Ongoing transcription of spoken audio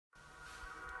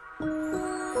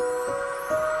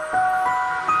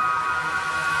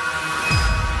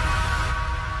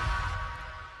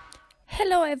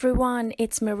Hello everyone,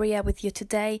 it's Maria with you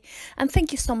today, and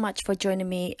thank you so much for joining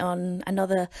me on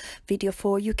another video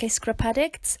for UK Scrap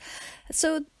Addicts.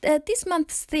 So this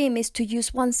month's theme is to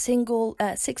use one single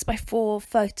 6x4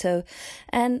 photo,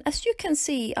 and as you can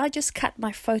see, I just cut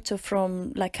my photo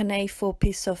from like an A4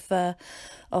 piece of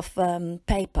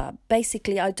paper.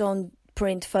 Basically, I don't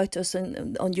print photos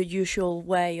on your usual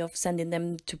way of sending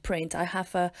them to print. I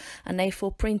have an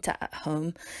A4 printer at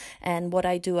home, and what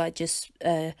I do, I just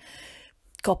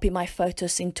copy my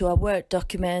photos into a Word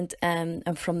document,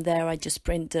 and from there I just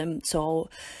print them. So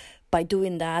by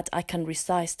doing that, I can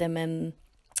resize them and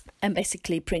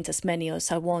basically print as many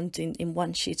as I want in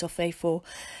one sheet of A4.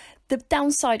 The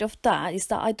downside of that is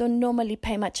that I don't normally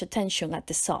pay much attention at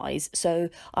the size, so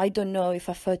I don't know if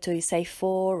a photo is A4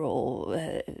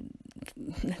 or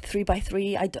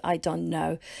 3x3. I don't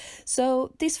know.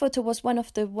 So this photo was one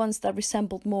of the ones that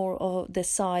resembled more of the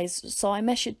size, so I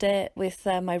measured it with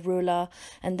my ruler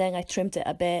and then I trimmed it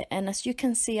a bit, and as you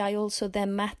can see, I also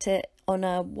then mat it on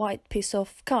a white piece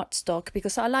of cardstock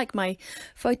because I like my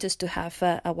photos to have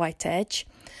a white edge.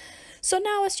 So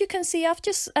now, as you can see, I've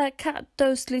just cut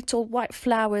those little white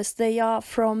flowers. They are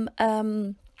from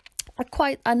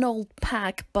quite an old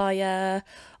pack by,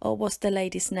 what's the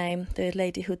lady's name? The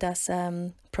lady who does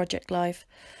Project Life.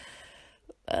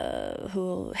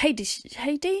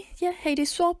 Heidi? Yeah, Heidi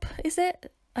Swap, is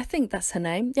it? I think that's her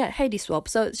name. Yeah, Heidi Swap.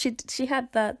 So she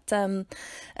had that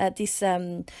this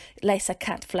laser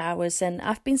cut flowers, and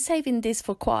I've been saving this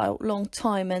for quite a long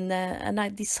time, and I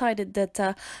decided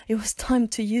that it was time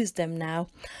to use them now.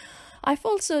 I've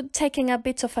also taken a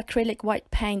bit of acrylic white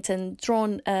paint and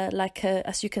drawn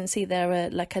as you can see there,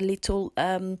 like a little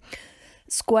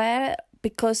square,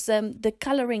 because the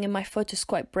colouring in my photo is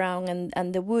quite brown,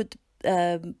 and the wood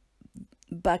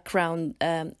background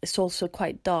is also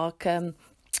quite dark and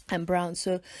brown.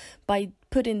 So by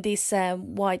putting this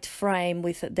white frame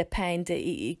with the paint,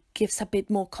 it gives a bit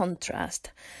more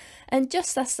contrast. And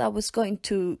just as I was going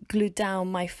to glue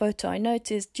down my photo, I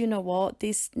noticed, you know what,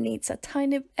 this needs a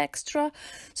tiny extra.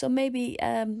 So maybe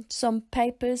some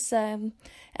papers, and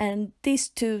these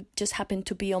two just happened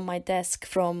to be on my desk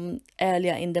from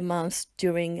earlier in the month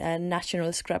during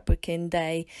National Scrapbooking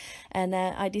Day. And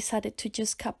I decided to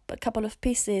just cut a couple of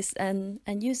pieces and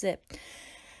use it.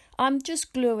 I'm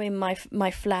just gluing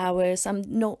my flowers. I'm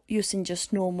not using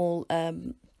just normal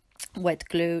wet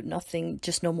glue, nothing,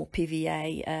 just normal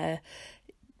PVA,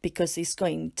 because it's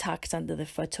going tucked under the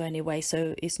photo anyway,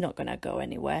 so it's not gonna go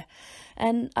anywhere.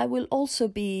 And I will also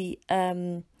be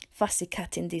fussy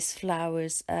cutting these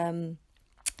flowers,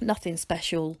 nothing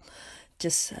special,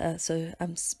 just so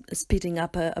I'm speeding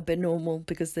up a bit normal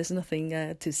because there's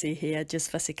nothing to see here,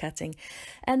 just fussy cutting.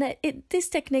 And this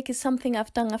technique is something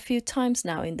I've done a few times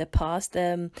now in the past.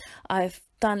 I've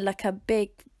done like a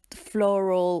big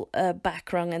floral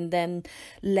background and then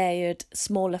layered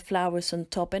smaller flowers on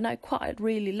top, and I quite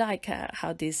really like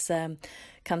how this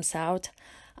comes out.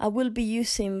 I will be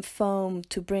using foam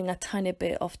to bring a tiny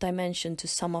bit of dimension to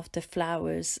some of the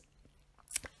flowers.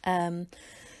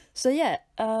 So yeah,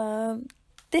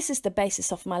 this is the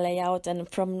basis of my layout, and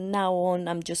from now on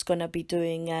I'm just gonna be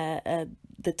doing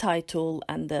the title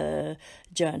and the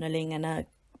journaling and a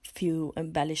few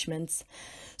embellishments.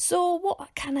 So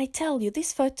what can I tell you?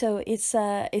 This photo is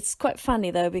it's quite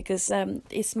funny though, because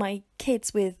it's my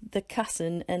kids with the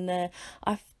cousin, and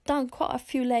I've done quite a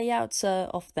few layouts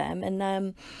of them,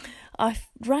 and I've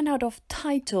run out of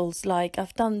titles. Like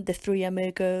I've done the Three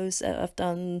Amigos, I've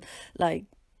done like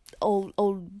all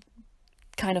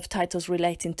kind of titles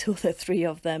relating to the three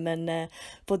of them, and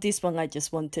for this one I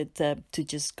just wanted to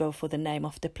just go for the name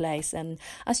of the place. And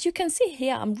as you can see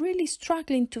here, I'm really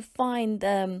struggling to find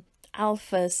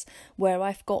alphas where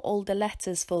I've got all the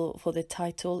letters for the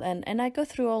title, and I go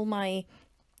through all my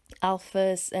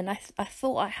alphas, and I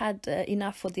thought I had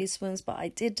enough for these ones, but I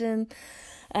didn't.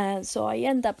 So I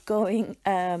end up going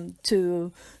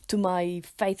to my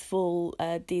faithful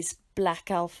these black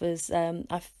alphas.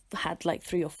 I've had like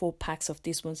 3 or 4 packs of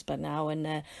these ones by now,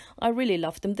 and I really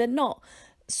love them. They're not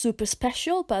super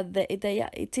special, but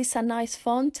it is a nice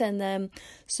font, and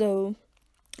so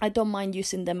I don't mind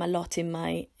using them a lot in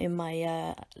my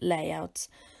layouts.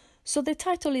 So the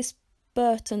title is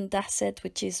Burton, Dassett,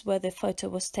 which is where the photo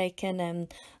was taken,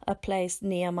 and a place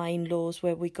near my in-laws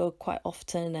where we go quite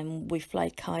often, and we fly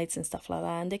kites and stuff like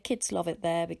that, and the kids love it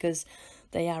there because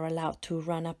they are allowed to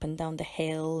run up and down the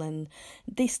hill. And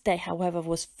this day, however,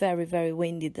 was very, very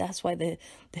windy. That's why the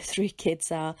 3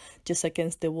 kids are just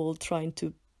against the wall trying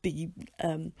to be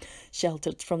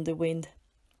sheltered from the wind.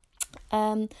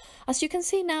 As you can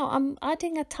see now, I'm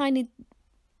adding a tiny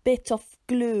bit of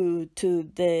glue to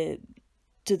the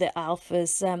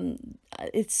alphas.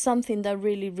 It's something that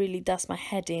really does my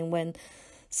head in when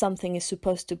something is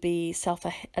supposed to be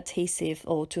self-adhesive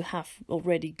or to have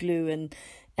already glue, and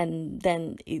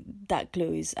then that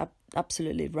glue is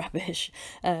absolutely rubbish.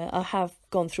 I have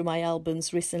gone through my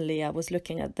albums recently. I was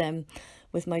looking at them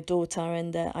with my daughter,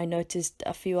 and I noticed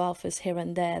a few alphas here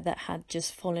and there that had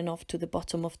just fallen off to the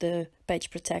bottom of the page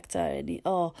protector, and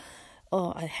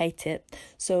I hate it.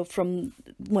 So from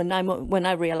when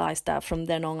I realized that, from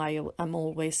then on I'm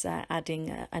always adding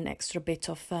an extra bit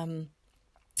of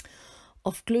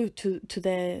glue to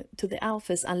the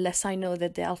alphas, unless I know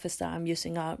that the alphas that I'm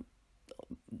using are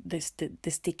the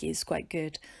sticky is quite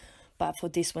good. But for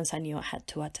these ones I knew I had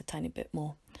to add a tiny bit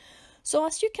more. So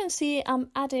as you can see, I'm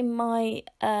adding my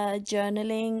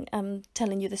journaling. I'm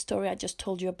telling you the story I just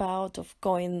told you about, of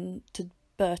going to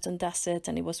Burton, Dassett,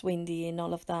 and it was windy and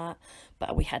all of that,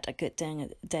 but we had a good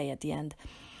day at the end.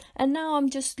 And now I'm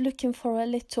just looking for a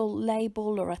little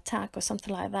label or a tag or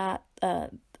something like that.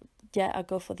 Yeah, I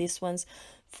go for these ones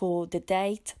for the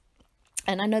date.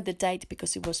 And I know the date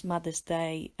because it was Mother's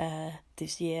Day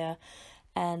this year,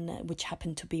 and which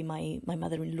happened to be my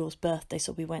mother-in-law's birthday,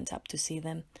 so we went up to see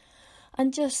them.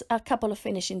 And just a couple of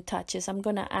finishing touches. I'm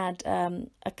going to add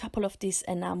a couple of these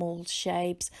enamel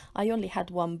shapes. I only had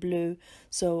one blue,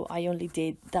 so I only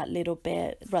did that little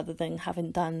bit rather than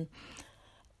having done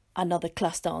another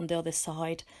cluster on the other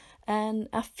side. And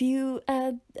a few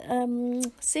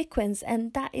sequins,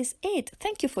 and that is it.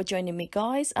 Thank you for joining me,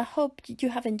 guys. I hope you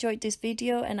have enjoyed this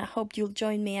video, and I hope you'll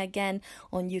join me again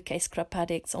on UK Scrap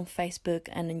Addicts on Facebook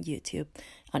and on YouTube,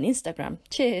 on Instagram.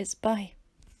 Cheers, bye.